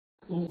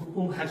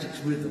all has its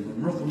rhythm,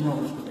 and rock and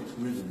roll's got its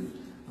rhythm,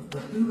 but the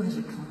Who has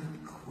a kind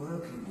of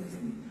quirky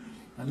rhythm,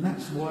 and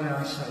that's why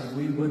I say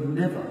we were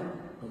never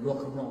a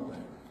rock and roll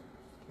band.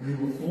 We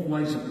were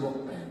always a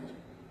rock band,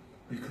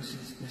 because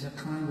there's a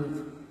kind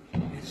of,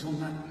 it's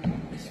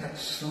that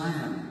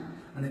slam,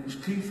 and it was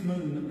Keith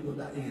Moon that put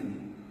that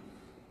in,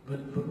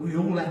 but we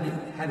all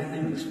had it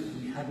in us, but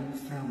we hadn't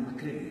found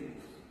the key,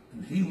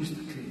 and he was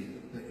the key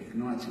that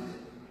ignited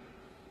it,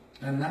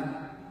 and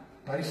that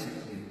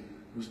basically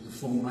was the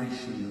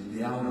formation of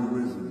the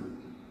algorithm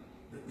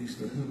that is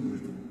the Who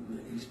rhythm,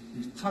 that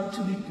is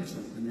totally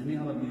different than any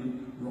other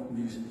rock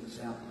music that's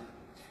out there.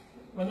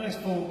 When those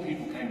four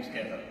people came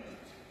together,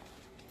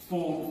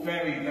 four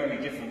very, very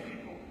different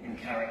people in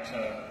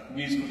character,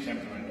 musical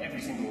temperament,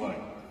 every single way,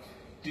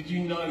 did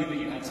you know that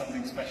you had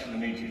something special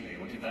immediately,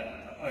 or did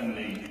that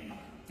only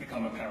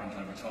become apparent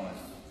over time?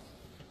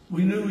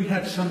 We knew we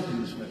had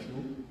something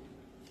special.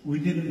 We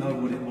didn't know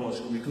what it was,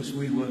 because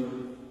we were,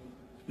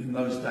 in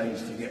those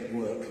days, to get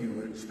work, you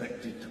were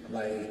expected to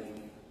play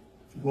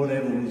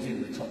whatever was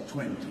in the top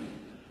 20.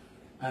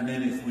 And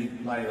then if we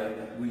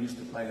used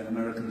to play an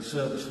American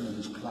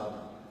Servicemen's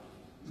Club,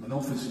 an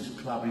officers'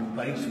 club in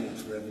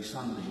Bayswater every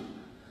Sunday,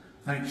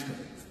 thanks to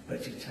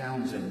Betty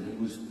Townsend,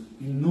 who was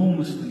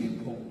enormously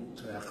important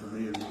to our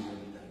career in the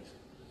early days.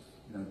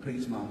 You know,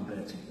 Pete's mum,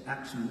 Betty,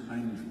 absolute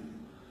angel.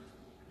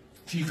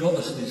 She got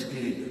us this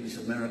gig at this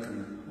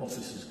American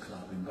officers'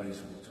 club in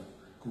Bayswater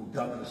called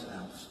Douglas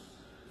House.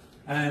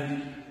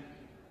 And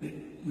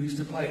we used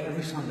to play it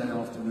every Sunday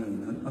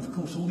afternoon, and of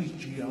course all these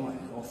GI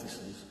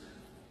officers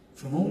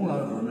from all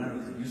over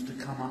America used to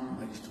come up, and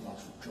they used to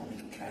ask for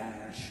Johnny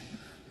Cash,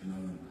 you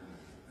know,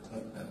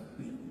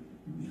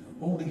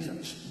 all these,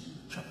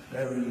 Chuck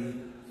Berry,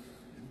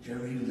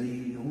 Jerry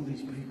Lee, all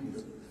these people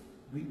that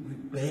we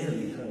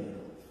barely heard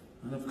of.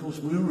 And of course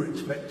we were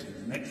expecting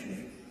the next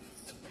week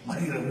to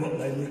play what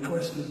they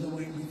requested the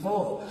week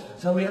before.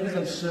 So we had to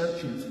go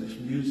searching for this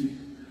music.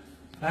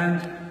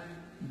 And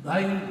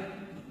they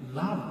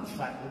loved the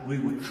fact that we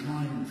were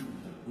trying to do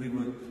it. We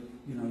were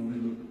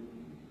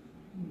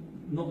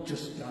not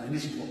just going,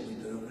 this is what we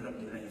do, we're not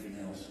doing anything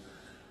else.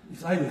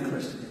 If they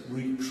requested it,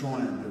 we'd try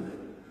and do it.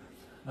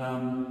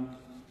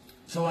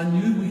 So I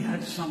knew we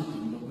had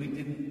something, but we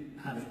didn't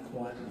have it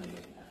quite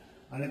made.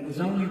 And it was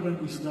only when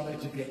we started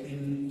to get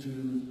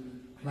into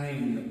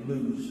playing the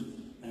blues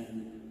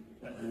and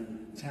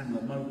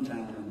Tamla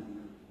Motown and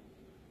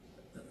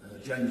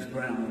James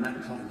Brown and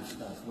that kind of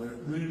stuff, where it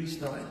really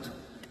started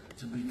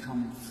to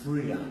become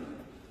freer.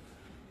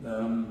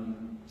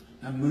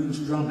 And Moon's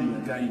drumming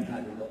again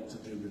had a lot to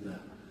do with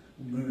that.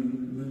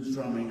 Moon's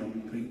drumming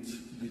and Pete's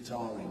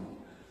guitaring.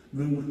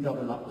 Moon would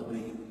double up the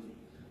beat.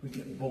 We'd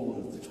get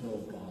bored of the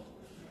 12 bar.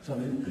 So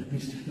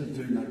instead of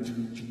doing that,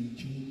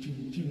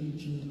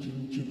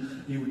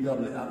 he would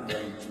double it up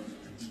again.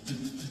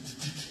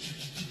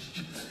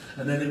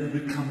 And then it would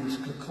become this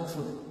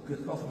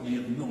cacophony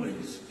of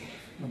noise.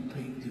 And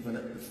Pete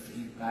developed the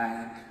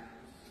feedback.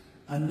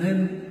 And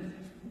then,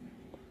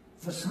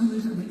 for some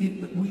reason,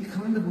 we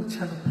kind of were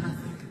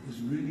telepathic. It was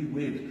really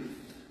weird.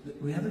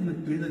 That we had an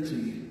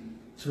ability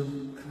to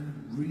kind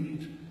of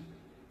read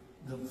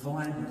the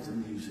vibe of the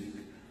music.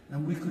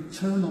 And we could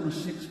turn on a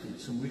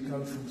sixpence and we'd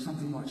go from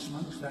something like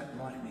Smokestack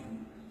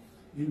Lightning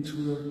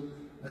into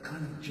a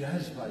kind of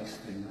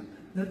jazz-based thing.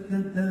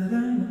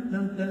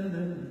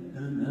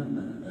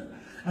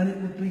 And it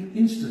would be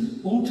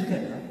instant, all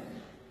together,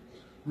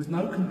 with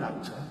no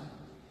conductor,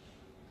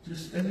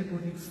 just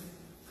everybody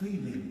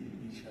feeling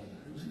each other.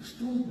 It was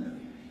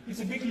extraordinary.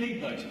 It's a big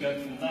leap, though, to go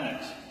from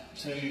that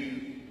to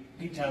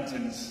Pete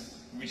Townshend's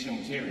original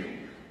material.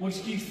 What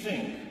did you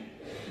think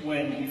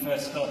when you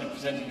first started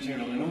presenting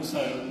material, and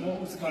also what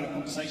was the kind of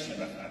conversation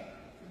about that?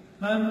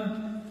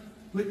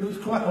 It was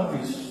quite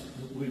obvious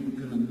that we were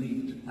going to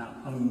need our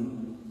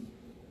own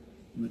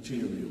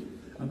material.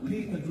 And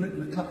Pete had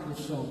written a couple of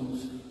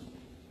songs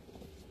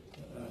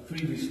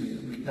previously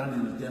that we'd done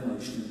in a demo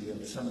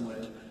studio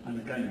somewhere, and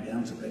again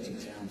down to Betty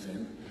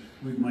Townsend.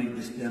 We'd made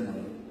this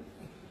demo.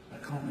 I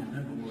can't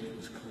remember what it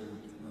was called.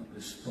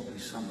 There's probably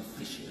some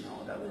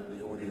aficionado in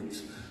the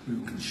audience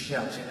who can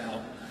shout it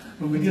out.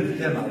 But we did a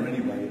demo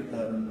anyway,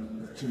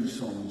 of 2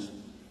 songs.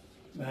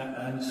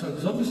 And so it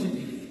was obviously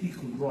he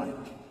could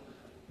write.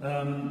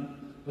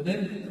 But then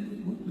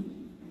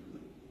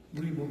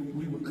we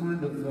were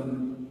kind of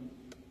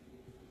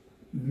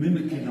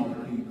mimicking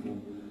other people.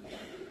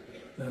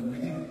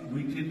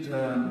 We did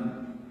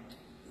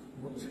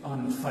what was it,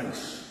 On the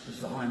Face as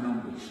the high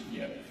numbers,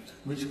 yeah.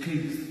 Which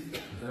Pete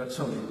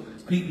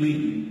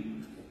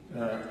Meaden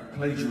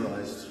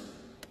plagiarised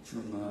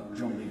from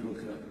John Lee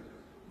Hooker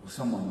or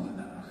someone like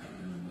that. I can't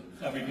remember.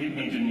 That'd be Pete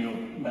Meaden, your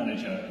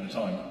manager at the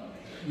time.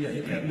 Yeah,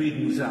 Pete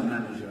Meaden was our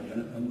manager,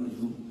 and was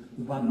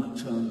the one that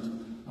turned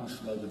us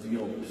load of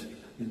yobs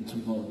into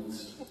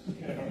mods.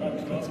 Yeah, I'd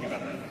like to ask you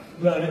about that.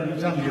 Well, it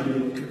was only a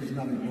look, it was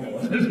nothing more.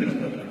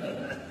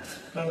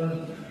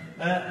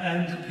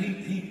 And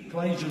he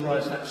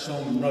plagiarised that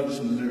song and wrote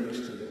some lyrics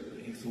to it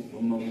that he thought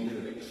were modern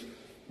lyrics.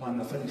 On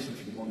the Face,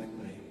 if you want it,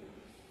 mate.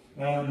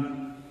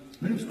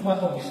 But it was quite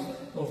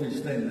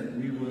obvious then that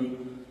we were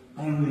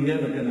only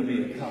ever going to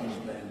be a covers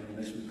band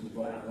unless we could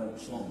write our own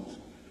songs.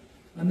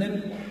 And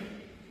then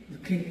the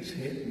Kinks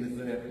hit with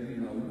their, you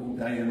know, All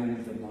Day and All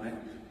of the Night,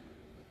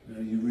 you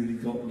know, You Really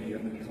Got Me,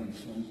 and that kind of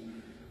songs,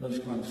 those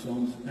kind of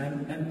songs.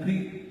 And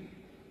Pete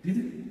did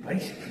it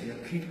basically a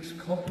Kinks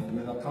copy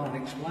that I can't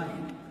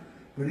explain.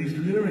 But his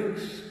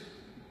lyrics,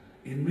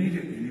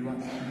 immediately you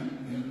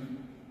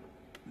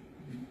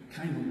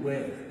became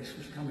aware that this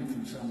was coming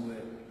from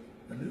somewhere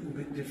a little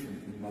bit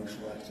different than most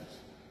writers.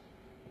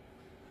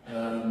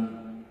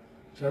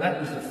 So that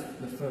was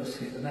the first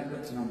hit, and that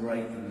got to number 8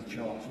 in the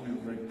charts. We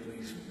were very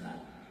pleased with that.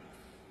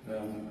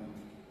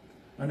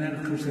 And then,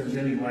 of course, there was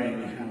Anyway,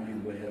 Anyhow,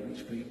 Anywhere,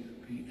 which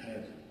Pete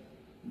had.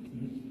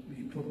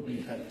 He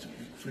probably had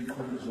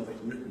 3/4 of it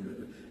written,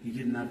 but he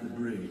didn't have the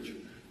bridge.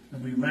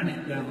 And we ran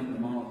it down at the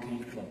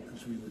Marquee Club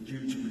because we were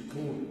due to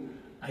record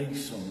a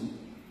song,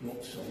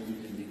 what song, we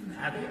didn't even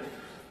have it,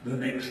 the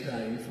next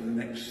day for the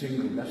next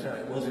single. That's how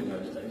it was in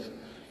those days.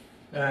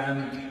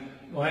 And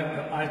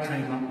I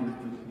came up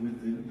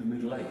with the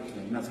middle 8,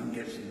 you know, Nothing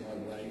Gets in My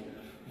Way.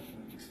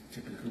 It's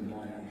typical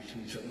my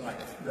attitudes of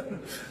life,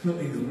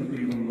 not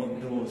even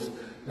locked doors.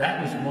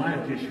 That was my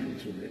addition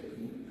to it.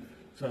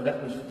 So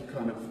that was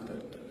kind of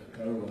a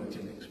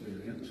co-writing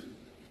experience.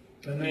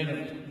 And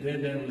then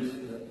there was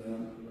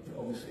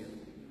obviously,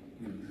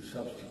 you know, the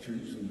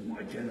Substitutes and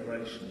My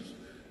Generations,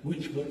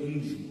 which were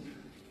easy.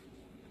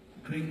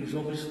 Pete was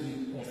obviously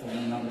off on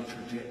another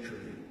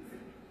trajectory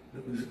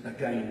that was,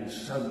 again,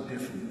 so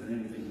different than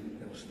anything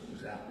else that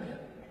was out there.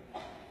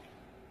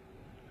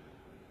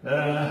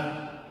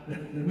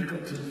 Then we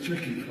got to the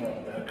tricky part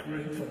of our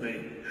career for me,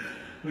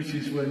 which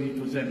is when he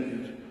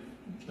presented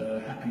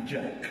Happy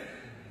Jack.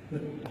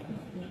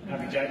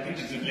 Happy Jack,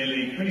 Pictures of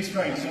Lily, pretty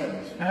strange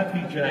songs.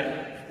 Happy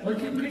Jack. Well,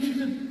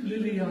 Pictures of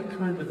Lily I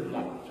kind of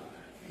loved,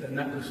 and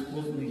that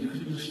wasn't easy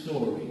because it was a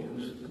story. It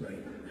was great.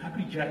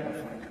 Happy Jack I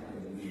find kind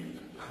of weird.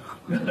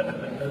 And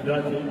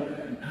I thought,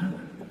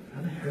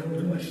 how the hell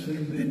do I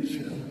sing this?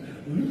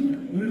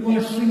 Who do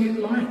I sing it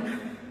like?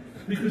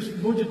 Because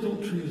Roger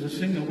Daltrey as a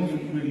singer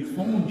wasn't really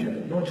formed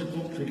yet. Roger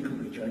Daltrey could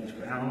be James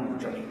Brown or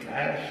Johnny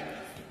Cash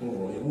or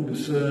Roy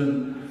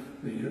Orbison.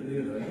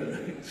 You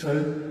know, so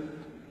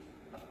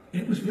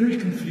it was very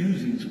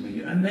confusing to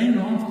me. And then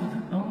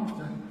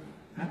after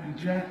Happy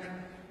Jack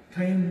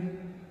came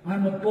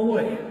I'm a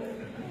Boy.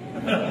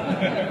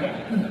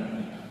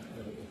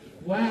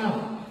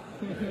 Wow.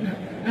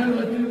 How do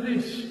I do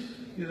this?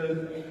 You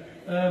know,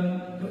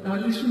 but I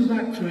listen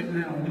back to it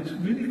now, and it's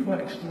really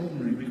quite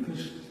extraordinary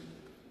because,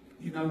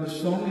 you know, the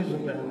song is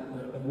about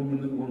a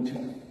woman that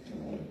wanted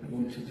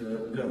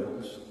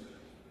girls,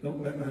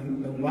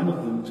 and one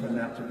of them turned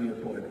out to be a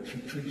boy, but she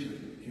treated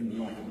him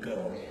like a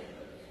girl.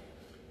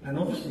 And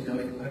obviously,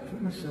 I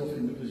put myself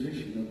in the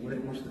position of what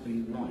it must have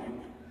been like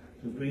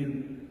to have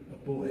been a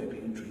boy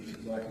being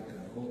treated like a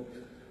girl.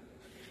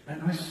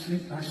 And I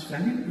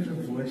sang it with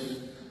a voice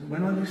that,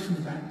 when I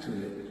listen back to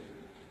it,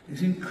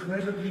 is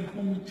incredibly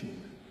haunting.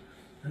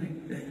 And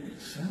it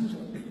sounds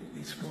like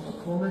it's got a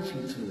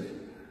quality to it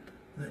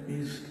that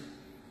is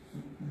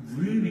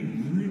really,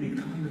 really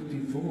kind of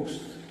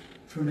divorced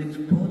from its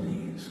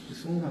body.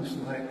 It's almost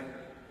like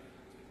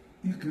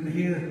you can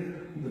hear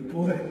the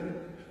boy,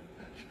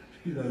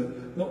 you know,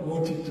 not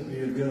wanting to be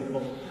a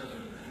girl,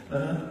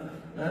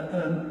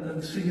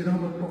 and singing,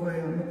 I'm a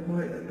boy,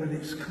 but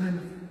it's kind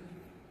of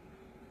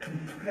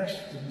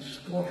compressed and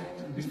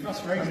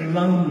squashed and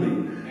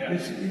lonely. Yeah.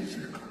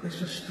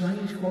 It's a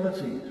strange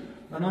quality,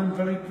 and I'm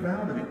very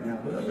proud of it now.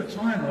 But at the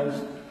time, I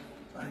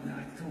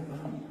thought,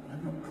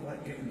 I'm not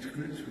quite getting to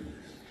grips with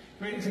this.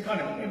 But it's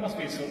it must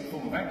be a sort of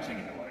form of acting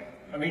in a way.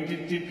 I mean,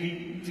 did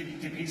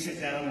he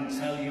sit down and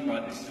tell you,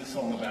 right, this is a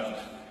song about?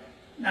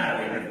 No,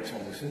 he never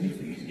told us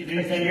anything. He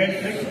didn't tell you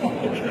anything?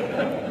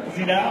 Does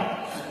he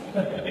now?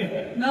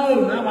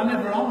 No, I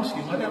never asked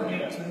him. I don't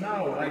need to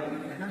know.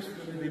 It has to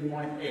live in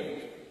my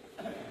head.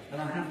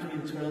 And I have to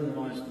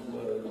internalise the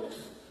words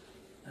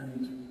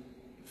and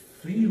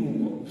feel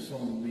what the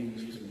song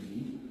means to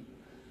me.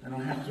 And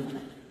I have to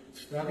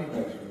study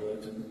those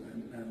words and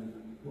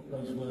what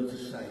those words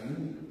are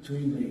saying to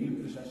me,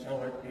 because that's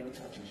how it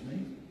touches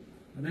me.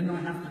 And then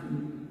I have to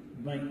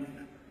make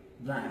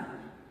that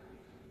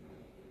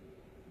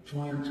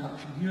try and touch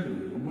you.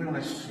 And when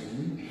I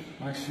sing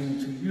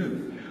to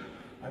you.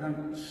 I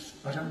don't,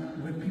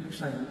 when people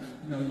say,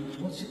 you know,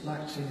 what's it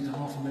like singing to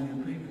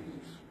 500,000 people?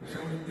 So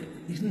it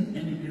isn't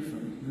any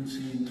different than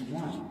singing to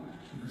one,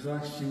 because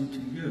I sing to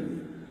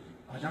you.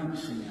 I don't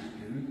sing at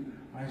you,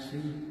 I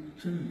sing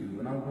to you,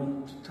 and I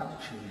want to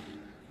touch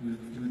you with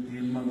the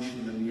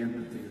emotion and the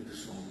empathy of the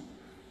song.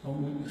 I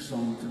want the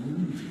song to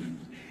move you,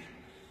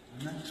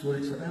 and that's what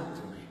it's about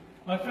to me.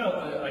 I felt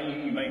that,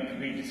 you may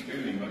completely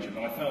disagree with me, Roger,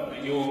 but I felt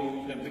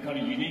that the kind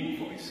of unique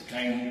voice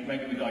came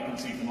maybe with I Can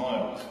See for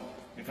Miles.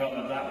 It felt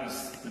that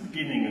was the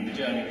beginning of the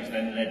journey, which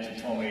then led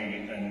to Tommy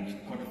and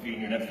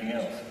Quadrophenia and everything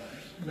else.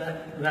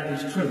 That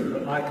is true,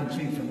 but I Can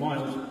See for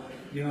Miles,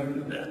 you know,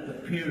 the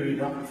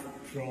period up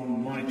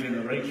from My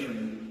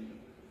Generation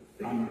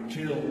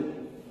until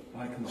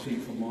I can see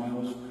for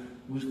miles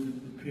was the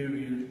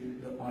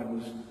period that I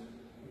was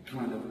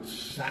kind of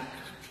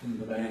sacked from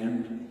the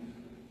band,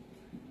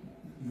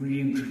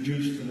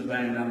 reintroduced to the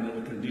band under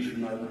the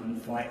condition I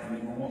wouldn't fight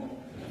anymore.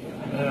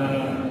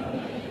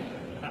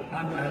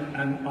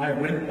 And I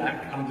went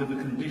back under the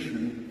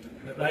condition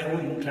that they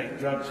wouldn't take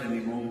drugs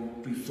anymore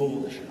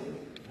before the show.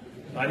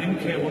 I didn't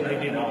care what they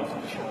did after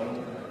the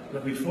show,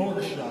 but before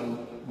the show,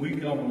 we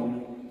go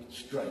on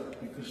straight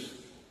because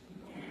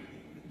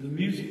the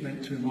music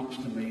meant too much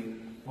to me.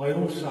 I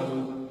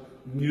also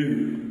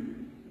knew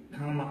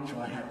how much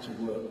I had to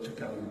work to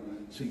go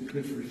and see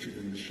Cliff Richard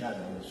and the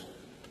Shadows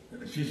at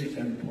the Chiswick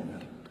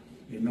Empire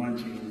in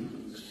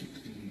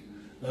 1960,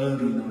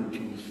 early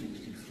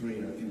 1963,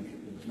 I think it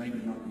was, maybe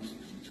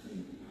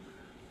 1962.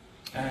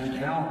 And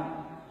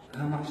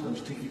how much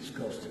those tickets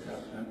cost to go,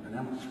 and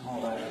how much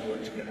hard I had to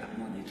work to get that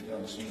money to go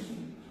and see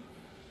them.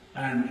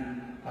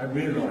 And I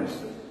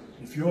realised that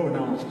if you're an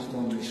artist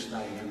on this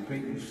stage and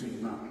people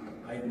seem up,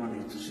 pay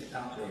money to sit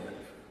out there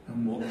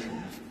and watch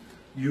them,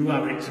 you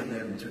owe it to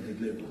them to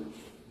deliver,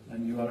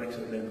 and you owe it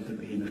to them to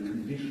be in a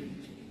condition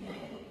to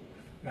deliver.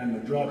 And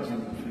the drugs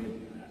interfered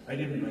with that. They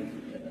didn't make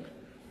it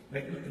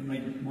better. It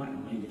might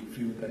have made it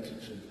feel better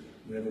to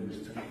whoever was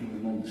taking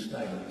them on the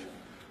stage.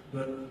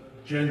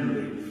 But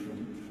generally, from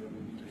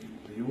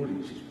the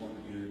audience's point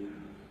of view,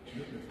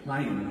 the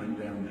playing went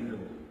downhill.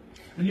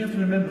 And you have to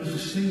remember, as a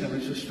singer,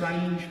 it's a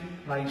strange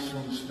place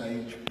on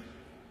stage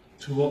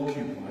to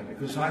occupy,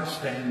 because I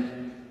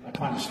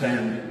kind of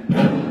stand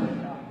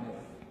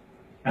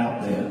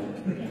out there.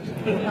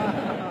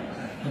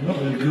 I'm not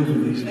really good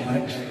with these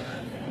mics.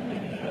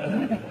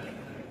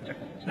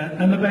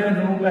 And the band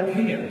are all back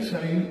here, so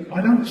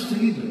I don't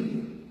see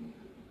them.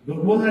 But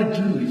what I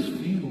do is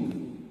feel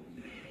them.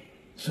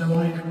 So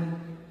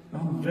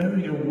I'm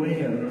very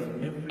aware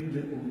of every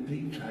little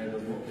detail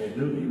of what they're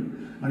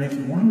doing. And if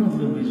one of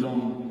them is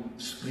on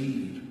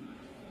speed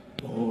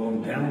or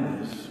on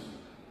downwards,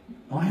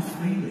 I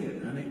feel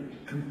it, and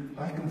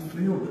I can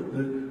feel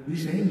that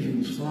this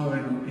engine's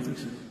firing on, if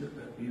it's a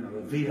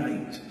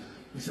V8,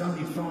 it's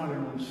only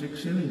firing on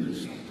 6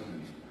 cylinders sometimes.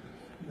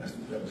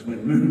 That was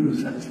when Moon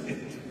was at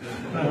it.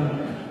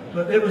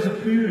 But there was a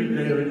period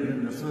there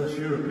in the first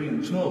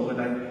European tour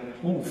where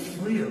all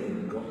 3 of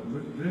them got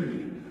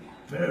really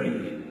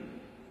very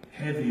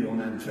heavy on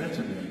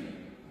amphetamine,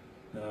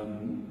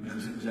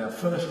 because it was our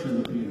first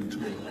European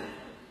tour.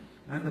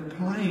 And the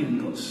playing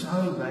got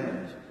so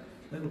bad.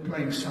 They were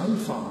playing so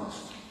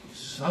fast,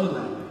 so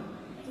loud,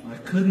 I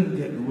couldn't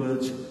get the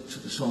words to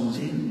the songs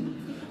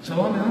in.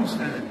 So I'm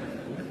standing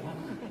there,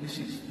 this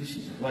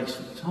is a waste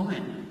of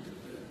time.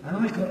 And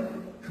I got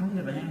kind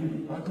of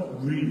angry, I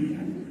got really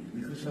angry,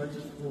 because I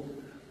just thought,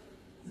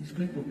 these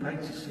people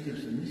paid to see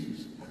us and this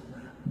is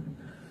crap.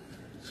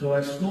 So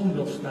I stormed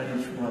off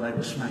stage while they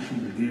were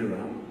smashing the gear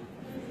up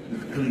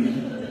with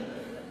clean,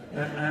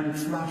 and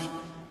flushed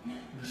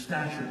the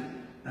stash of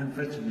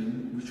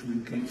amphetamine, which was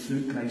in Keith's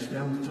suitcase,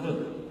 down the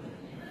toilet.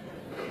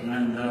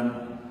 And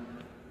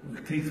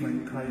Keith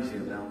went crazy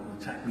about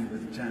Attack Me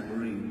With a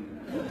Tambourine.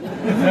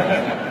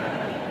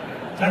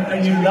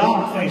 and you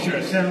laugh,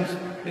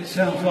 it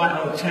sounds like,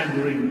 oh,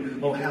 tambourine,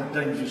 oh, how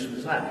dangerous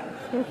was that?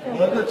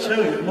 Well, I've got to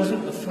tell you, it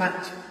wasn't the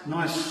flat,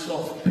 nice,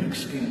 soft,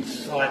 pigskin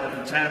side of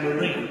the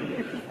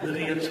tambourine that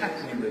he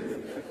attacked me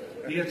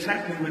with. He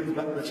attacked me with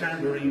the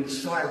tambourine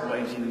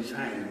sideways in his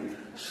hand,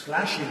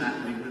 slashing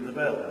at me with the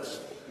bells,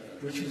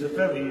 which is a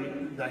very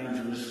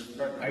dangerous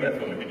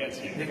weapon.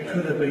 It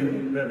could have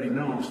been very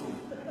nasty.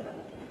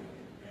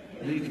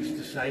 Needless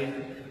to say,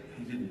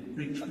 he didn't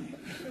reach me.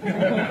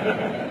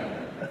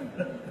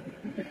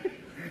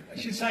 I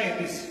should say at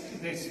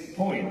this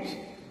point,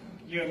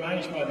 you were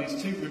managed by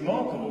these 2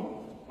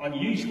 remarkable,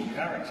 unusual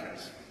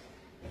characters,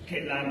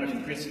 Kit Lambert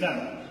and Chris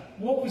Stamp.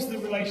 What was the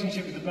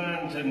relationship with the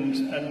band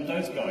and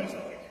those guys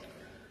like?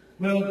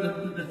 Well,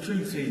 the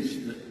truth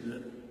is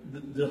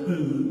that the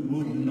Who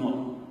would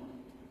not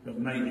have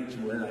made it to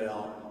where they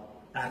are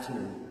at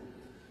all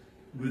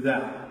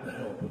without the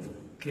help of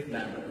Kit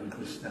Lambert and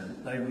Chris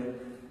Stamp. They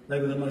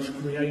were the most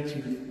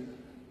creative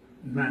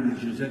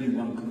managers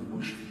anyone could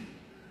wish for.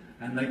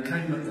 And they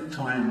came at the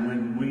time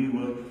when we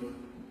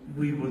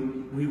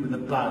were the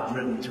bud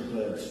ready to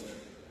burst,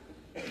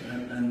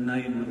 and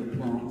they were the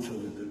plant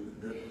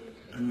that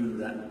grew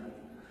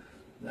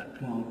that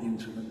plant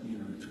into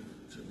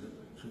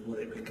to what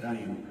it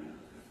became.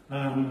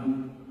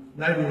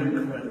 They were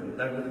incredible.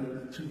 They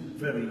were 2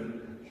 very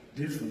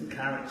different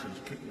characters.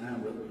 Kit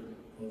Lambert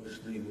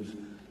obviously was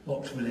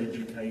Oxford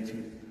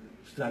educated,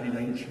 studied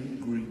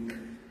ancient Greek.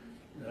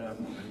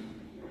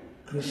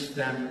 Chris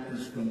Stamp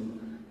was from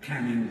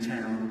Canning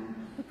Town,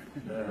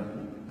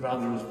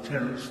 brother of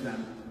Terence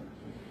Stamp,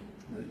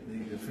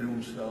 the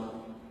film star,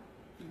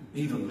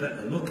 even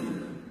better looking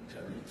than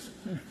Terence.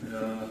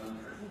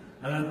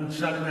 And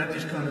so we had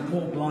this kind of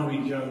Paul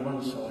Blimey Joe on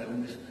one side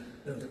and this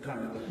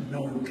kind of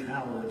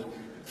non-coward,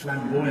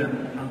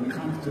 flamboyant,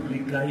 uncomfortably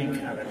gay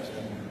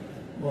character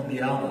on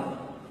the other.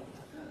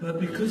 But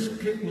because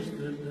Kit was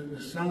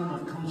the son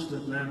of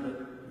Constant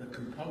Lambert, the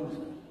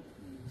composer,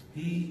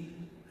 he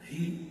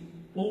he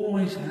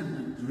always had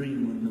the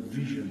dream and the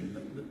vision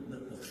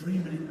that the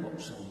 3-minute pop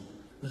song,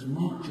 as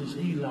much as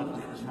he loved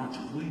it, as much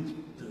as we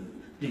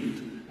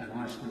did, and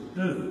I still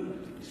do,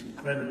 it's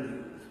incredibly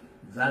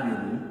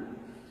valuable.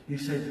 He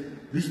said,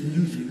 this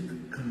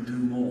music can do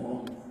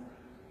more.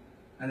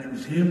 And it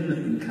was him that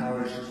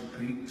encouraged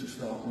Pete to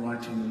start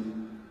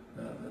writing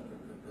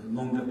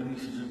longer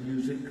pieces of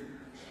music,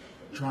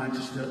 trying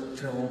to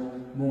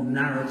tell more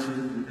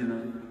narrative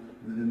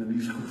within a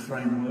musical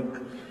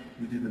framework.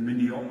 We did the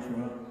mini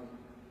opera,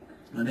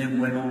 and then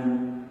went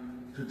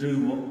on to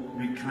do what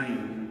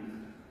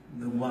became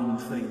the one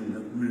thing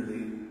that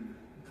really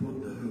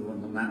put the Who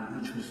on the map,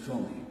 which was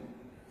Tommy.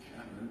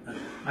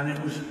 And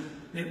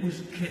it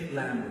was Kit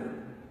Lambert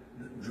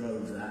that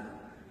drove that.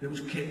 It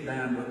was Kit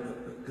Lambert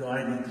that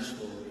guided the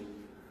story.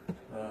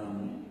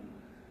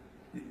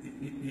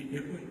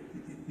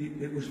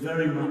 It was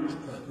very much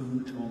a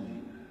Who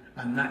Tommy,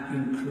 and that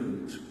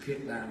includes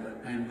Kit Lambert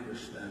and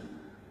Chris Stamp,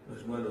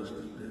 as well as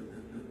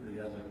the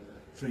other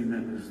 3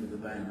 members of the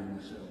band and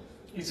myself.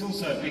 It's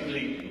also a big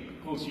leap.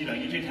 Of course, you know,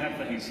 you did have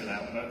the Who still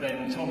out, but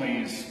then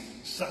Tommy is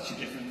such a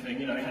different thing.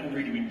 You know, it hadn't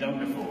really been done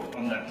before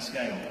on that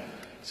scale.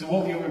 So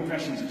what were your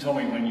impressions of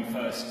Tommy when you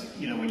first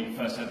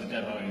heard the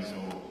demos,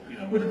 or, you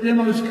know? Well, the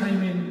demos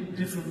came in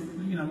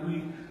different, you know,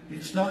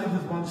 it started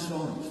with one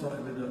song, it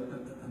started with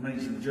an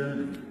Amazing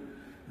Journey.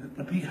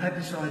 And Pete had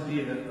this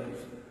idea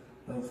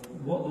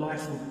of what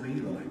life would be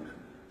like,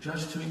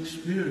 just to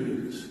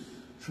experience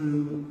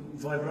through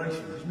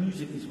vibration, because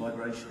music is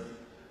vibration.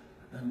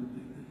 And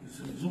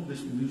there's all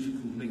this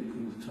musical link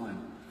all the time.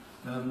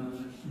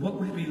 What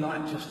would it be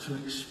like just to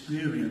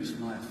experience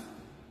life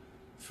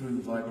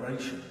through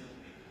vibration?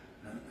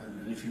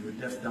 And if you were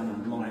deaf, dumb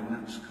and blind,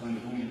 that's kind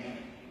of all that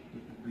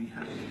would be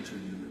happening to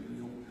you,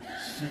 your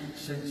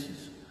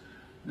senses.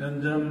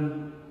 And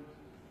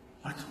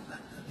I thought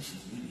that this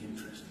is really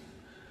interesting.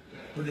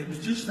 But it was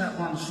just that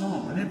one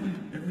song, and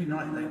every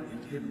night him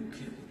and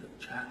Kit would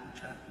chat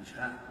and chat and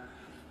chat.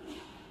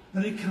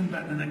 And he'd come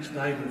back the next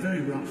day with a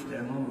very rough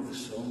demo of the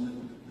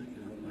song,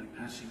 you know, like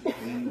Acid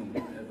Queen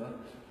or whatever.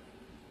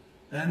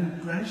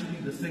 And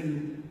gradually the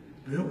thing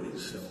built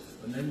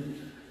itself. And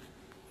then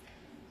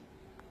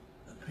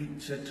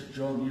Pete said to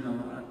John, you know,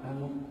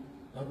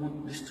 I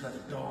want this to have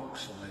a dark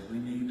side. We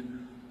need,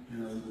 you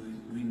know,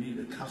 we need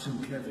a cousin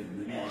Kevin.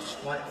 We need a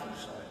spiteful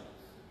side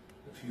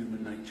of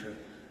human nature.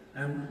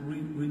 And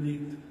we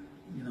need,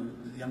 you know,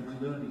 the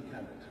Uncle Ernie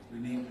character.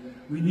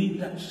 We need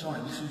that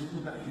side. This is all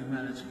about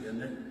humanity.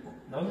 And then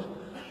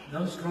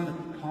those kind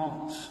of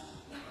parts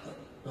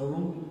are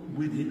all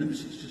within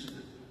us. It's just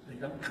that they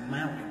don't come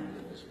out in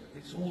all of us.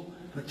 It's all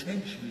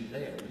potentially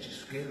there, which is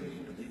scary,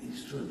 but it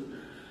is true.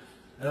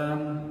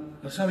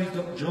 So he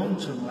got John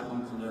to write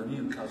Uncle Ernie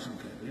and Cousin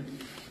Kevin.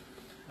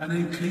 And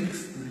then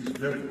Keith, with his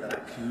very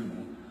black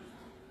humour,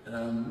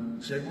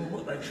 said, well,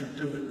 what they should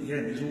do at the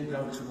end is all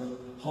go to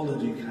a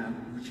holiday camp,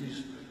 which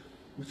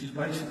is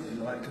basically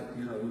like,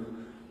 you know,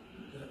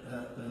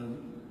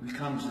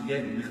 becomes the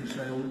end because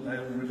they all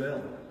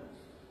rebel.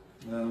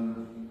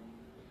 And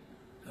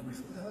we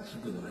thought, oh, that's a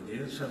good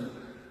idea. So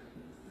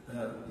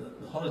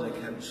the holiday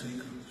camp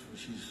sequence,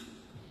 which is,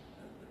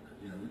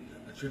 you know,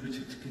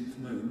 attributed to Keith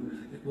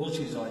Moon, it was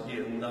his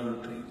idea, although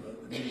Pete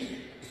wrote the music.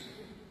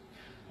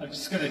 I'm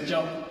just going to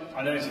jump,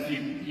 I know it's a few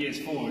years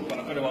forward, but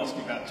I've got to ask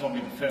you about Tommy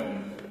the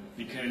film,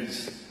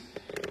 because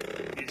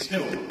it's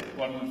still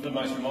one of the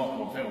most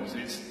remarkable films.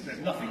 There's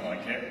nothing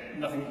like it.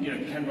 Nothing, you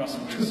know, Ken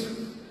Russell was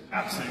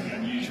absolutely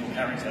unusual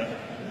character.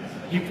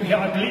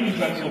 I believe he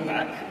broke your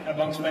back,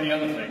 amongst many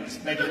other things.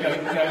 Maybe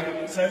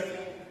go. So,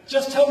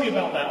 just tell me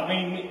about that. I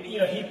mean, you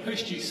know, he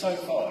pushed you so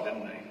far,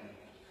 didn't he?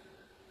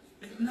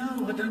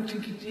 No, I don't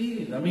think he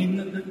did. I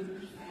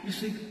mean, you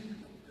see,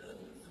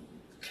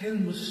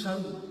 Ken was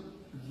so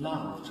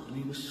loved, and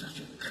he was such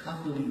a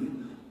cuddly,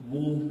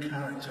 warm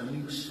character. And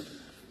he was,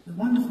 the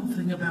wonderful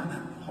thing about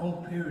that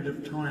whole period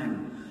of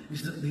time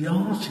is that the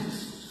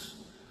artists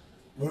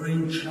were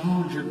in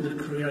charge of the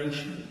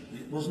creation.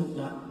 It wasn't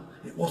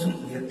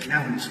the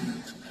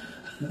accountant.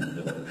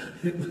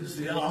 It was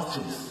the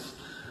artists.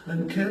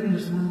 And Ken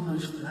was one of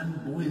those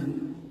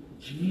flamboyant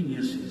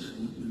geniuses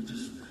who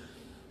just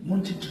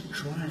wanted to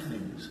try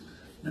things.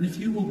 And if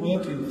you were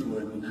working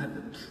for him and had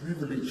the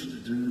privilege to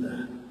do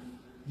that,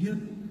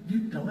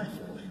 you'd die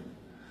for him.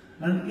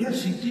 And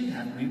yes, he did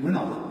have me. When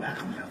I look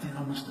back on it, I think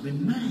I must have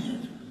been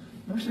mad.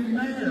 I must have been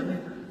mad. I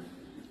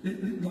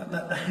mean, like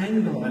that, the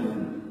hang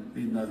gliding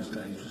in those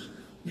days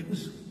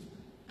was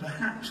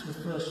perhaps the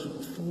first sort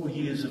of 4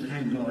 years of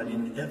hang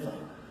gliding ever,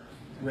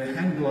 where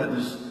hang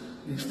gliders,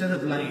 instead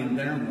of laying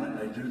down like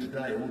they do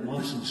today, all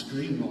nice and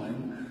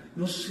streamlined,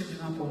 you're sitting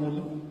up on a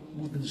little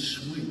wooden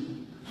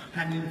swing,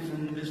 hanging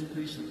from this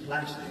piece of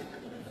plastic,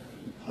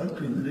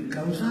 hoping that it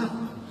goes up.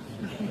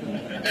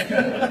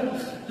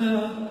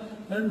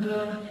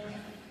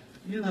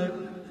 You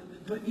know,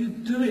 but you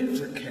do it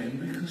for Ken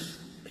because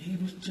he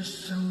was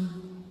just so,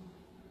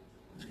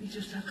 he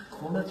just had a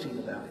quality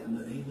about him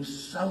that he was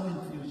so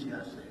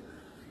enthusiastic,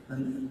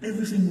 and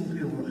everything will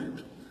be all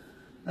right.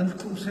 And of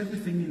course,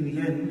 everything in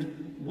the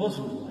end was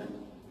all right.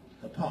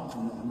 apart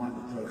from that I might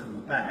have broken my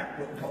back,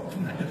 but apart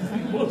from that,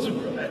 everything was all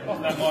right.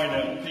 On that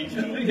minor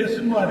detail. Yes,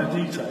 a minor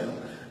detail.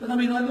 But I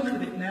mean, I look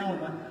at it now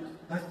and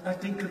I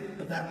think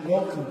of that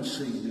welcome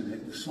scene in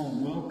it, the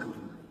song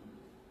Welcome.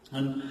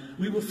 And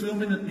we were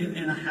filming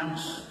in a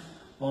house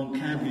on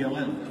Canvey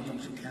Island,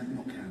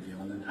 not Canvey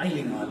Island,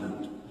 Ailing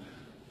Island.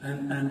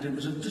 And it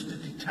was just a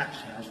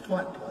detached house,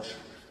 quite posh.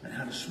 It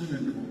had a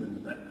swimming pool in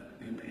the back,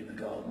 in the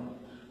garden.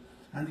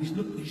 And he's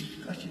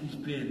scratching his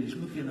beard and he's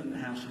looking at the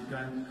house and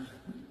going,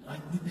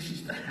 this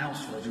is the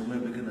house, Roger, where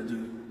we're going to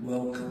do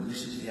Welcome.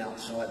 This is the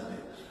outside of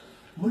it.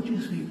 What do you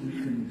think we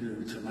can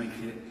do to make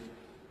it,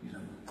 you know,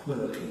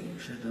 quirky? He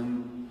said,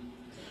 and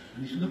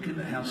he's looking at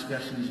the house,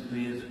 scratching his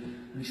beard,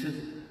 and he said,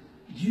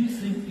 do you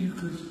think you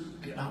could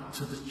get up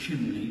to the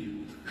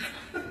chimney?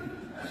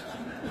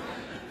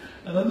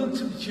 And I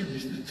looked at the chimney,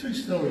 it's a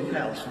two-storey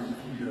house with,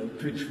 you know,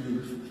 pitch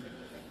roof.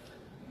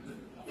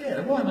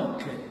 Yeah, why not,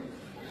 kid?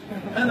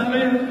 And I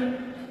mean,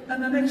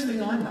 and the next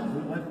thing I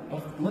know,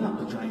 I've gone up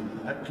the drain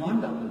pipe,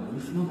 climbed up the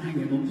roof, and I'm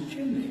hanging on the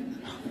chimney.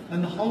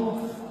 And the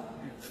whole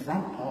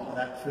front part of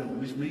that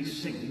film is me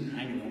singing,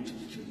 hanging onto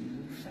the chimney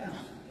of the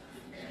south.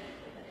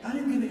 I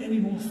didn't give it any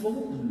more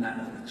thought than that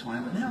at the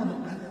time, but now I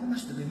look back, I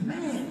must have been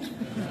mad.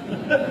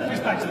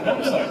 It's back to the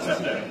bomb sites,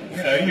 isn't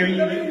it? You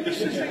know,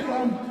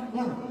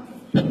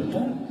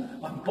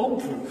 I'm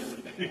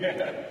bomb-proof.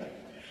 Yeah.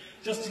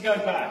 Just to go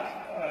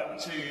back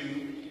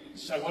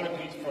so one of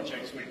Pete's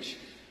projects, which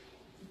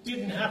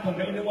didn't happen,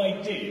 but in a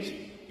way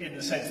did, in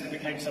the sense that it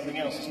became something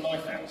else, is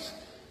Lifehouse.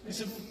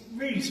 It's a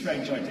really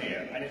strange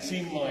idea, and it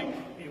seemed like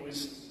it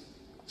was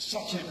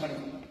such a kind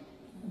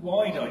of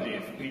wide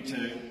idea for Pete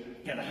to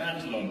get a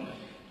handle on.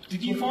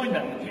 Did you find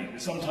that with Pete?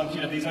 That sometimes,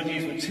 you know, these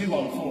ideas were too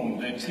unformed,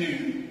 they're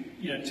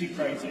too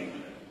crazy?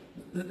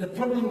 The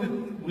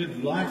problem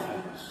with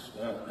Lifehouse,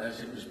 as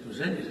it was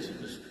presented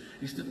to us,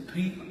 is that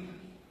Pete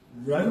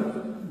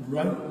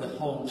wrote the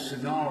whole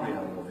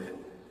scenario of it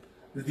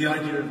with the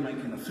idea of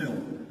making a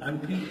film.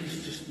 And Pete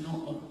is just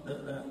not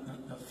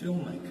a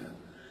filmmaker.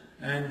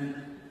 And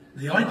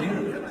the idea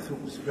of it, I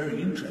thought, was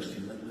very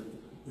interesting, that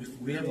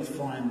if we ever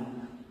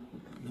find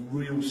the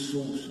real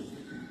source of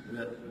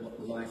what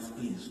life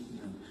is, you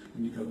know,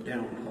 when you go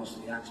down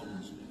past the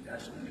atoms,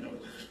 you know,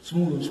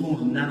 smaller and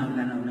smaller,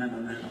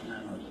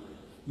 nano,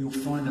 you'll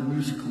find a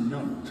musical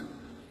note.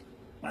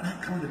 And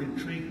that kind of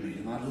intrigued me,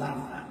 and I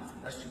love that.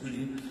 That's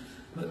brilliant.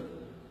 But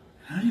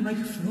how do you make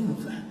a film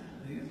of that?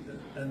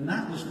 And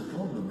that was the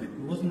problem.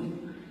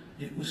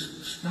 It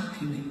was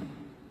stuck in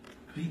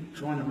Pete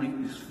trying to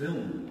make this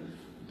film,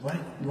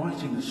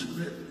 writing a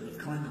script that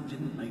kind of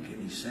didn't make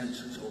any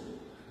sense at all.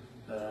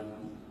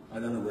 I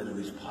don't know whether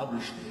he's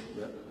published it,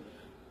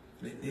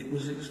 but it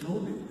was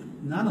extraordinary.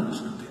 None of us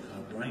could get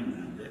our brain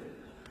around it.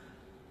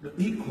 But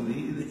equally,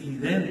 he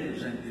then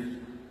presented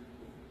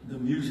the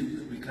music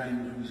that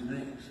became Who's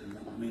Next. And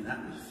I mean, that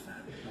was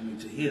fabulous. I mean,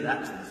 to hear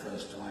that for the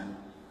first time,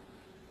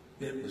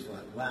 it was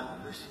like, wow,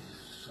 this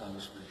is so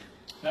special.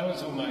 That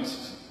was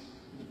almost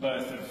the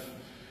birth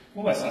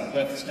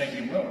of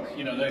Stadium Rock.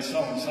 You know, those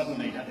songs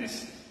suddenly had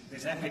this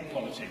epic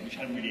quality which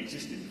hadn't really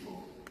existed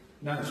before.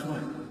 No, that's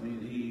right. I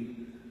mean,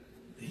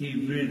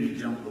 he really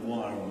jumped the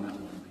wire on that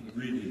one. He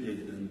really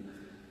did.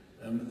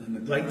 And the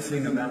great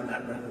thing about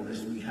that record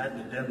is we had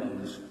the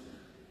demos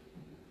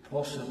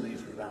possibly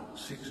for about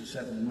 6 or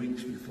 7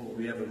 weeks before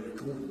we ever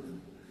recorded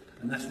them.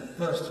 And that's the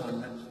first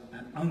time,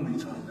 and only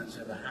time that's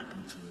ever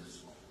happened to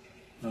us.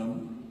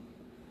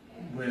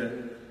 Where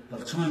by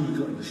the time we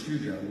got in the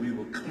studio, we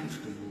were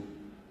comfortable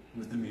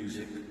with the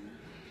music,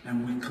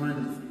 and we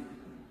kind of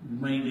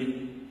made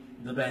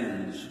it the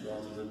band's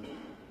rather than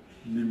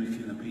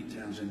mimicking a Pete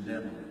Townsend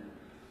demo.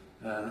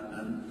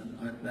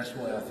 That's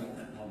why I think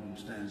that album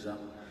stands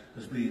up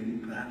as being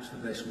perhaps the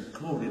best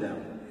recorded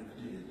album we ever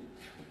did.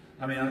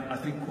 I mean, I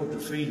think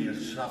Quadrophenia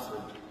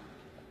suffered.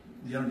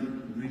 The only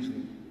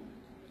reason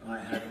I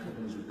had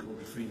problems with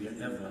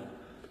Quadrophenia ever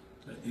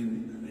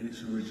in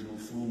its original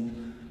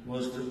form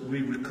was that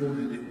we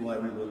recorded it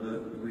while we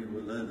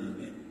were learning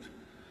it.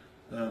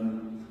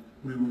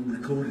 We were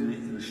recording it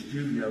in a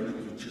studio that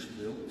we just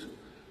built,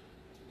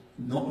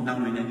 not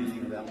knowing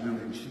anything about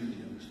building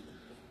studios.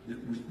 It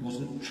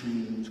wasn't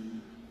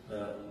tuned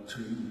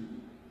to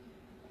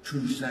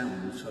true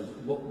sound, so that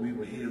what we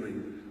were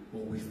hearing,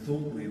 or we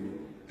thought we were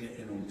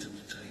getting onto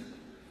the tape,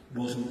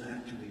 wasn't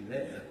actually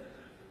there.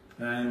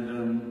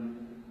 And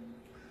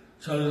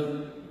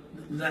so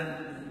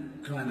that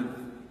kind of,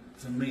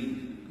 for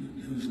me,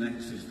 Who's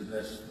Next is the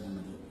best one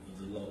of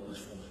the lot as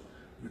far as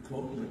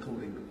recording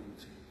quality.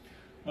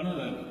 One of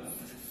the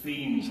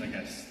themes, I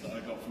guess, that I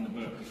got from the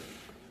book,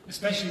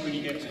 especially when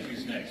you get to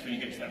Who's Next, when you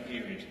get to that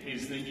period,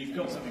 is that you've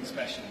got something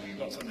special, you've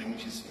got something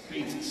which is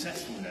being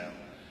successful now.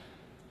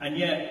 And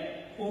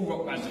yet, all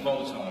rock bands are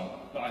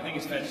volatile, but I think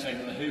it's fair to say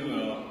that the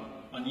Who are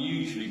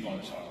unusually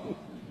volatile.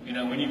 You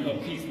know, when you've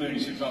got Keith Moon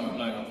as your drummer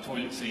blowing up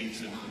toilet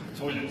seats and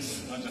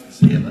toilets, not just the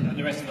seat, and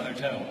the rest of the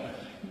hotel.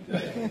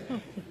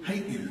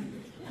 Hate you.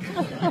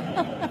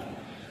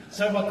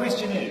 So my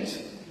question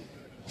is,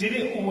 Did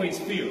it always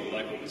feel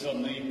like it was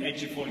on the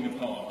edge of falling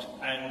apart?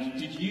 And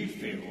did you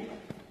feel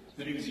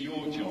that it was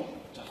your job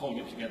to hold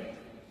it together?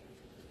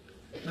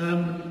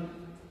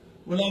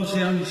 Well, I was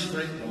the only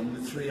straight one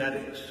with 3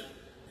 addicts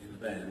in the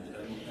band,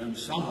 and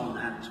someone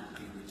had to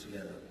keep it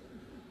together.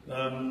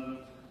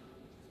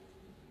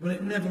 But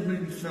it never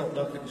really felt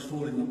like it was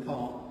falling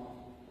apart.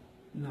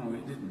 No,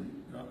 it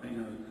didn't.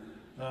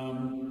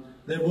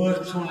 There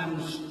were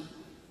times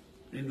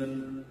in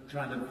the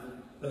kind of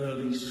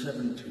early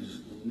 70s,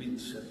 or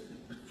mid-70s,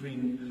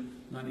 between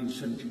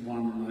 1971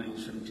 and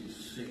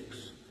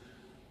 1976,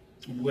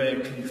 where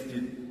Keith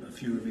did a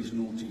few of his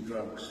naughty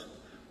drugs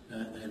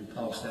and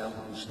passed out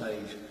on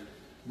stage,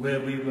 where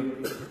we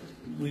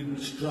were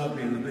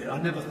struggling a bit.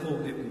 I never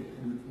thought it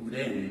would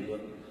end,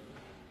 but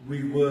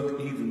we were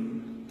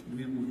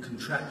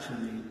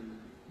contractually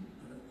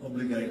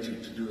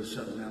obligated to do a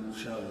certain amount of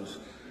shows,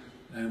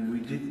 and we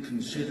did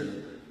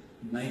consider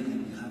maybe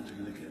we had to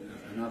get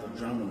another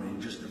drummer in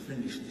just to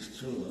finish this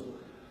tour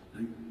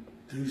and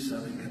do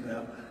something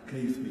about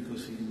Keith,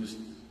 because he was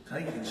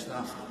taking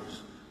stuff that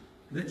was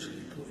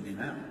literally putting him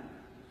out.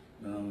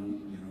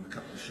 A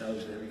couple of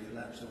shows there he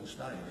collapsed on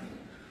stage.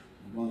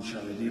 And one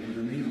show he did with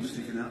a needle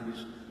sticking out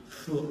his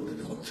foot,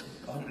 the doctor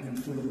pumping him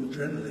full of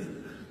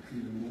adrenaline,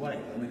 keeping him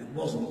awake. I mean, it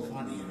wasn't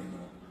funny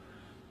anymore.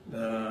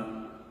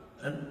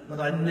 But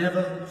I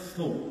never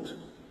thought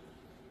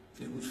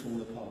it would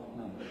fall apart.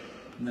 No,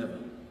 never.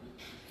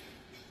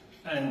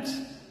 And,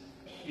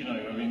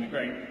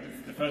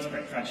 the first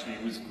great tragedy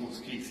was, of course,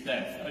 Keith's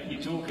death. You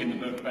talk in the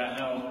book about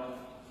how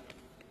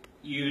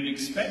you'd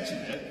expected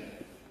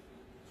it,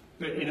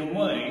 but in a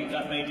way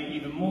that made it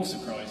even more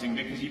surprising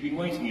because you've been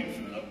waiting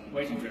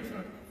for it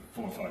for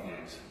 4 or 5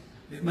 years.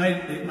 It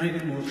made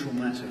it more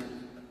traumatic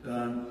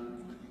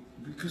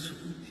because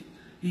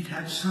he'd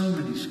had so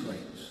many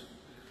scrapes,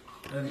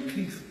 and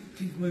Keith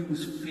Moon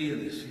was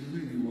fearless. He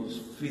really was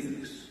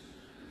fearless.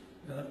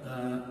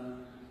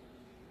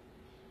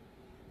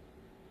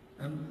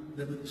 And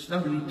there were so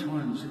many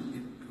times,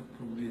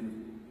 probably in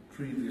the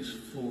previous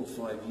 4 or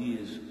 5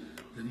 years,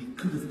 that he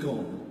could have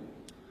gone,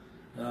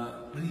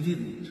 but he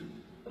didn't.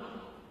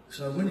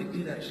 So when it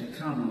did actually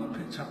come, and I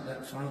picked up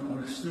that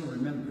phone, I still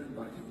remember it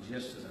like it was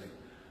yesterday.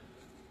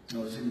 I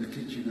was in the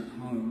kitchen at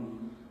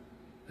home,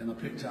 and I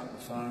picked up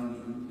the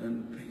phone,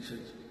 and Pete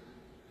said,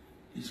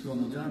 "He's gone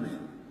and done it."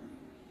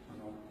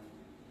 And I,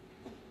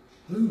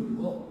 "Who?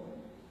 What?"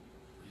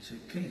 He said,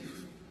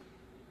 "Keith.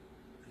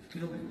 He's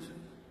killed himself.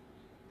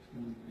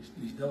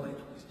 He's died.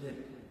 He's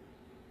dead."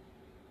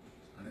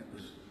 And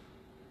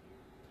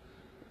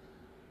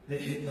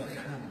it hit like a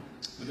hammer.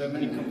 Were there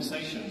many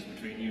conversations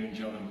between you and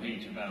John and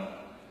Pete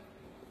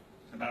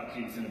about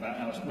Keith and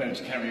about where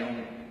to carry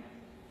on?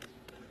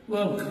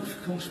 Well,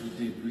 of course we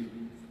did.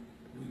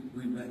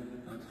 We met.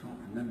 I can't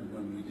remember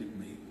when we did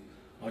meet.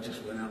 I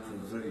just went out for a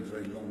very,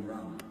 very long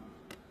run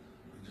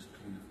and just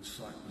kind of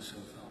psyched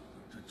myself up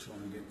to try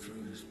and get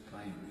through this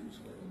pain. It was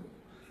horrible.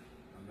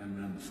 I ran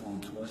around the farm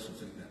twice, I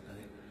think, that day.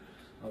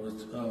 It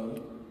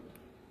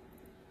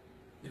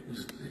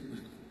was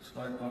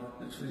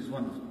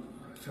wonderful.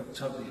 I felt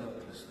totally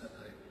helpless that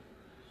day.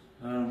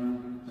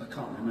 I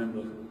can't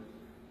remember.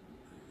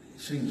 It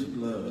seems a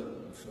blur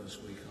the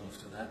first week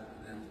after that.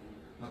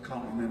 Now, I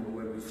can't remember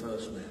where we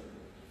first met,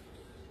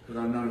 but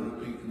I know that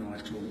Pete and I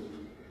talked.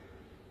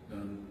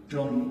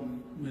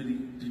 John really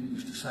didn't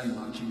used to say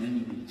much in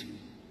any meeting.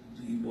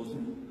 He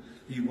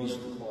was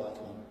the quiet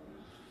one.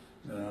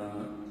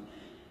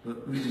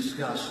 But we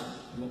discussed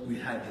what we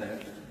had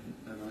left,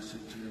 and I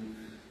said to him,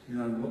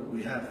 what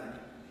we have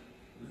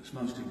that's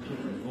most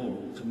important of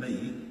all to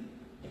me,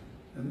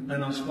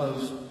 and I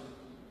suppose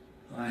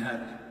I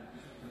had,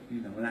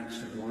 an axe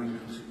to grind,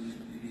 because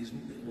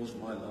it was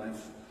my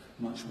life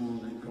much more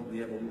than it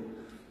probably ever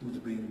would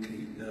have been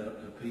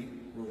Pete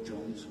or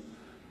John's.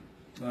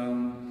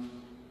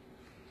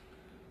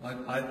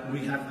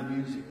 We have the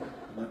music,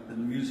 and the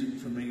music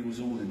for me was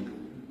all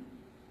important.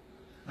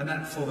 And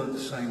that followed the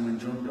same when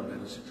John died.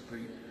 I said to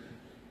Pete,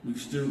 we've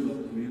still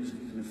got the music,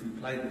 and if we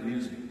play the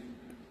music,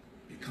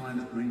 it kind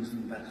of brings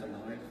them back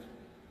alive.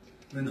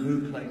 When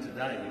Who play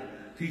today,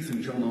 Keith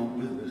and John aren't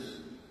with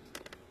us,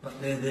 but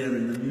they're there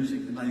in the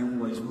music, and they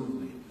always will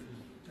be.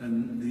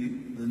 And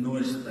the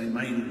noise that they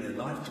made in their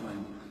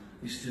lifetime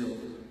is still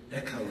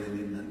echoing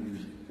in that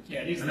music.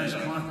 Yeah, it is. And that's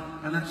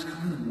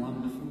kind of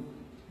wonderful.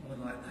 I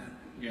like that.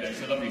 Yeah,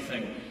 it's a lovely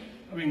thing.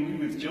 I mean,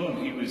 with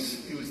John, it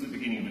was the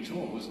beginning of the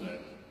tour, wasn't it?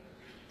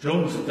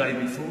 John was the day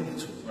before the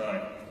tour.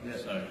 Right. Yeah.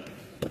 So.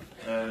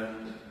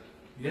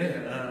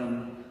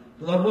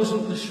 But I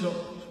wasn't as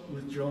shocked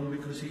with John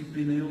because he'd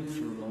been ill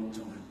for a long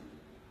time.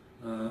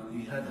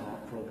 He had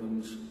heart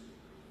problems,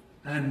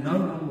 and no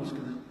one was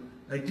going to.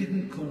 They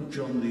didn't call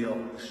John the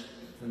Ox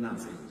for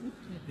nothing.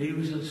 He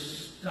was as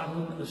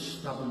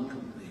stubborn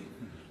could be,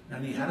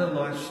 and he had a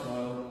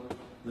lifestyle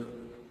that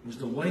was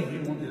the way he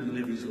wanted to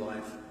live his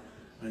life,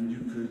 and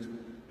you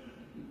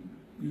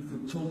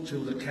could talk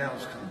till the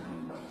cows come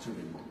home to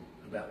him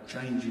about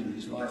changing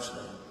his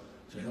lifestyle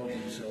to help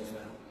himself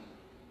out.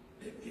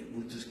 It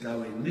would just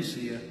go in this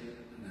ear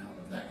and out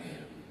of that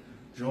ear.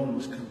 John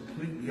was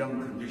completely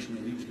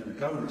unconditional, he was going to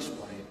go this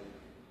way.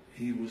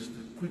 He was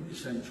the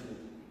quintessential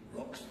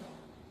rock star.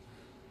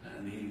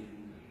 And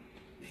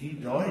he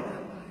died that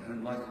way.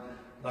 And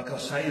like I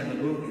say in the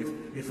book,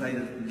 if they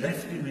had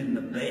left him in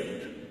the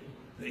bed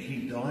that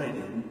he died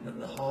in at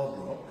the Hard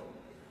Rock,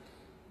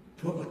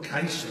 put a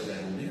case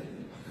around it,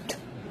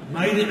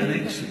 made it an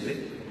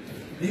exhibit,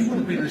 he would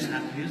have been as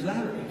happy as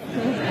Larry.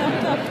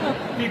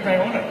 He'd pay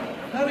honour.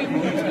 No, he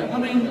would have. I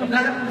mean,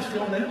 that was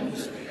John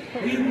Ellis.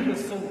 He would have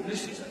thought,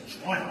 this is a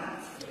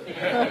triumph.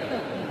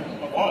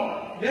 A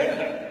what?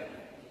 Yeah.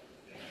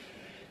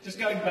 Just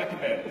going back a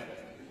bit,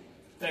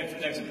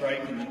 there was a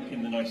break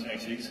in the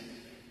 1980s,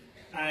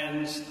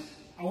 and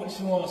I wanted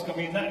to ask, I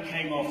mean, that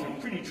came after a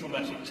pretty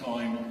traumatic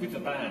time, with the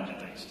band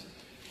at least.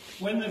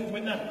 When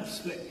that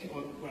split,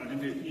 well,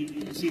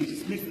 it seemed to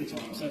split at the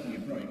time, certainly a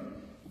break,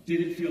 did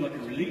it feel like a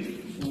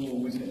relief, or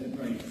was it a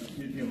break,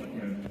 did it feel like a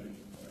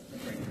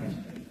great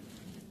tragedy?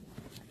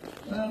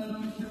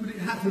 But it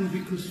happened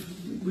because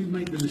we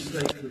made the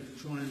mistake of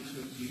trying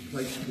to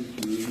replace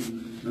people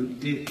and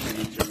did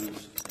Kenny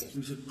Jones. He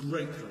was a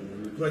great drummer,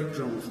 and a great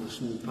drummer for the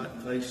Small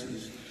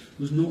Faces,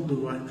 was not the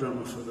right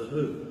drummer for The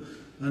Who.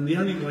 And the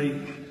only way,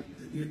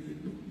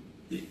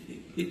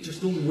 it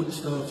just all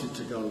started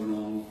to go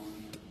wrong.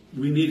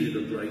 We needed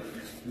a break.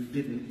 We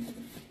didn't.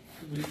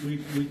 We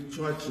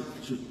tried to.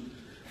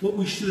 What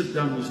we should have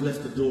done was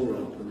left the door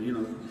open. You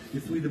know,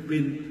 if we'd have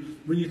been,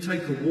 when you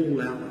take a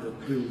wall out of a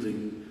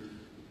building,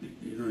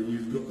 you know,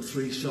 you've got a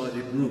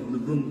three-sided room. The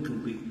room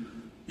can be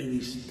any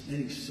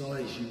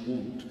size you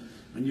want,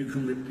 and you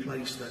can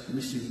replace that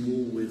missing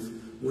wall with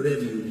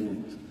whatever you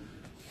want.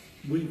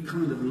 We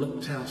kind of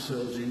locked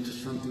ourselves into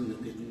something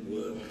that didn't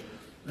work,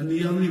 and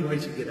the only way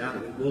to get out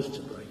of it was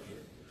to break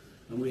it.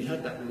 And we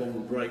had that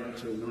long break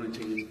till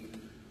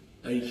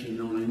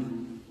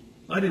 1989.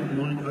 I didn't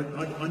mind.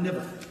 I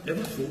never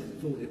ever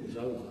thought it was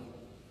over.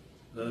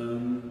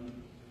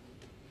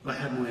 I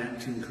had my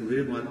acting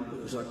career,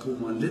 as I call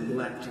my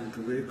little acting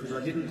career, because I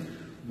didn't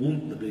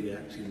want the big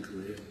acting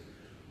career.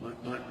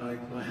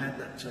 I had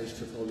that taste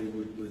of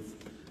Hollywood with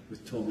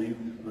Tommy.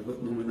 I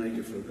got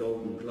nominated for a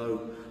Golden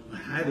Globe. I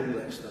had all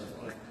that stuff.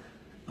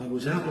 I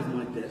was out of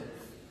my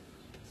depth,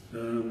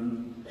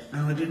 and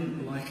I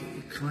didn't like it.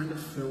 It kind of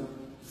felt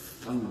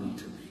phony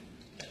to me.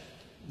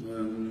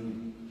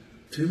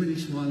 Too many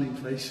smiling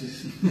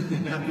faces.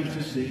 Happy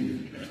to see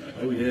you.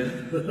 Oh yeah.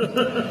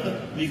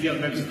 These young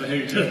members of the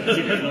Who to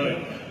keep it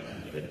low.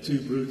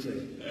 Too brutal.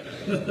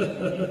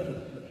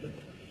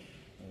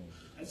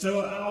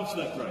 So after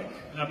that break,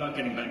 how about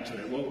getting back to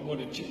it? What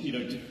did you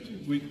know?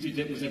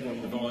 Was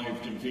everyone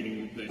revived and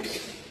feeling that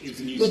it was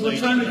a new stage? Well, by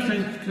the time it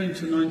came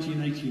to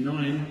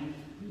 1989,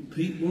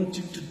 Pete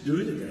wanted to do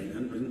it again,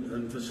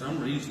 and for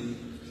some reason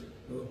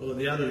or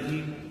the other,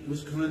 he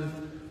was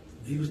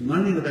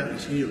moaning about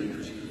his hearing,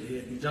 because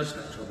he does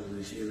have trouble with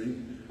his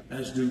hearing,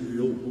 as do we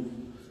all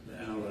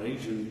at our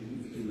age and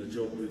in the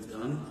job we've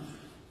done.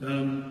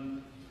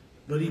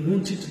 But he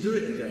wanted to do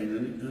it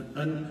again,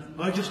 and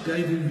I just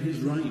gave him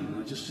his rein.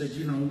 I just said,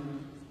 you know,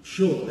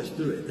 sure, let's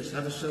do it. Let's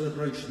have a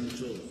celebration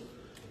tour.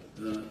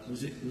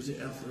 Was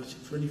it after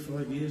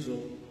 25 years, or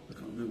I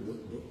can't remember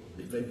what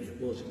event it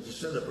was. It was a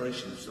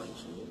celebration of some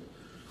sort.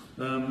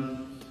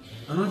 And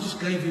I just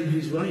gave him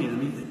his rein,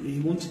 and he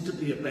wanted to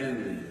be a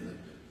band leader,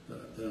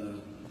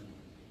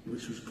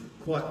 which was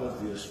quite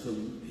obvious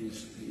from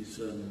his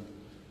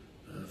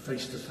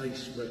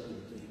face-to-face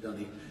record that he'd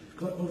done. It's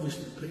quite obvious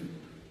that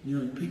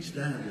Pete's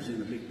dad was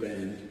in a big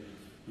band,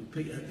 and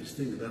Pete had this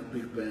thing about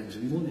big bands,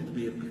 and he wanted to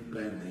be a big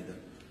band leader.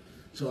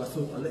 So I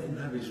thought I'd let him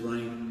have his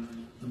rein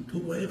and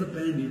put whatever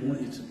band he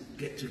wanted to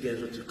get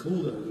together to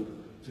call them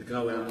to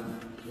go out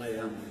and play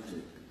our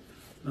music.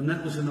 And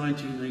that was the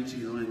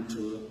 1989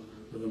 tour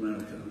of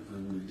America,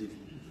 and we did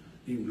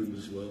England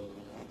as well,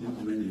 didn't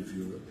do any of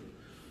Europe.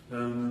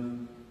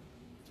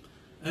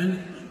 And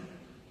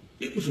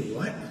it was all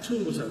right, the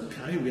tour was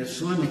okay. We had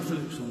Simon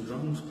Phillips on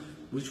drums,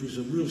 which was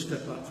a real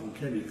step up from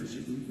Kenny, because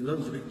he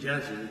loves a bit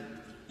jazzy.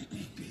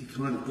 He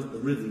kind of got the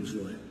rhythms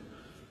right.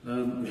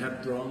 We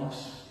had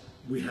brass,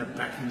 we had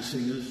backing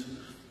singers.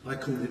 I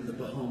called it the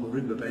Bahama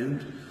Rimba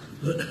Band,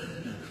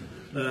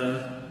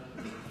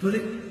 but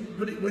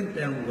it went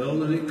down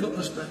well, and it got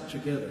us back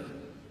together.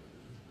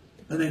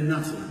 And then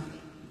nothing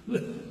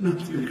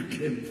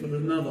again for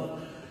another,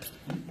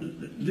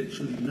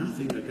 literally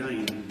nothing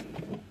again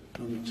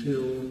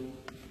until.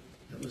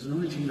 It was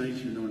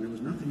 1989, there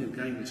was nothing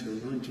again until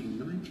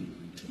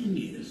 1999, 10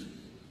 years.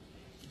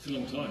 It's a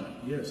long time.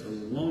 Yes, a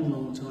long,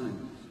 long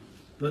time.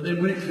 But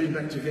then when it came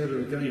back together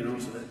again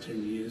after that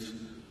 10 years,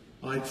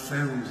 I'd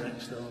found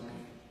Zach Starkey.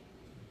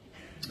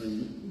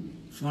 And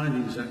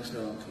finding Zach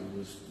Starkey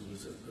was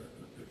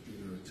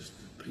just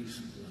a piece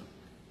of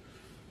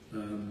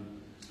luck.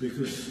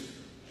 Because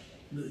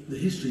the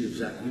history of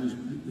Zach, he was,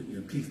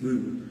 Keith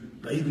Moon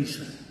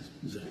babysat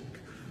Zach.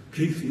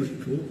 Keith Moon,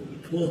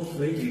 poor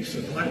thing, he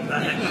survived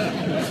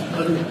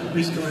that.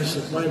 This guy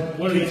survived.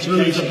 Keith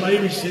Moon's a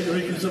babysitter,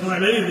 he can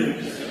survive anything.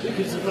 He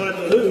can survive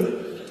The Who.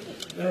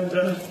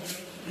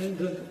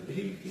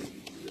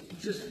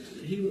 just,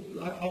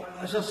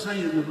 as I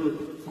say in the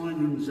book,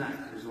 finding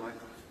Zach was like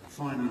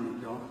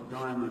finding a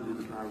diamond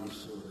in a barrel of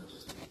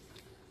sawdust.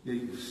 He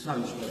was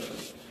so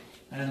special.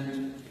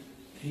 And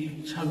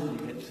he totally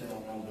gets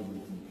our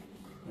algorithm,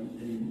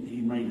 and he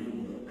made it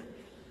work.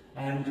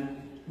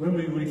 And when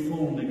we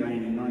reformed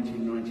again in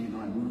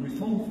 1999, we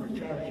reformed for a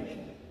charity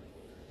show.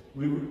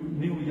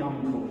 Neil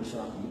Young called us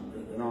up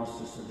and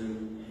asked us to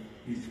do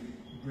his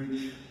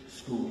bridge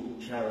school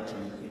charity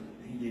that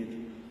he did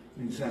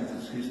in San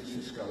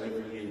Francisco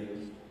every year.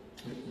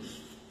 It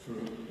was for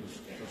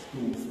a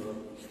school for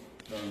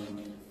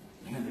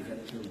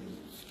handicapped children.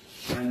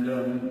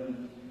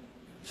 And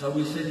so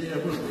we said, yeah,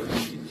 we'll do it,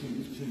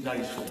 2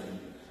 days for him.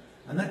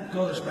 And that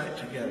got us back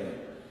together.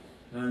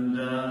 And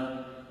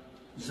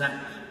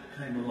Zach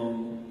came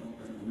along,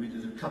 and we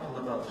did a couple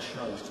of other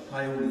shows to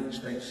pay all the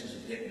expenses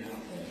of getting out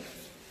there,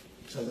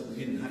 so that we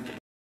didn't have to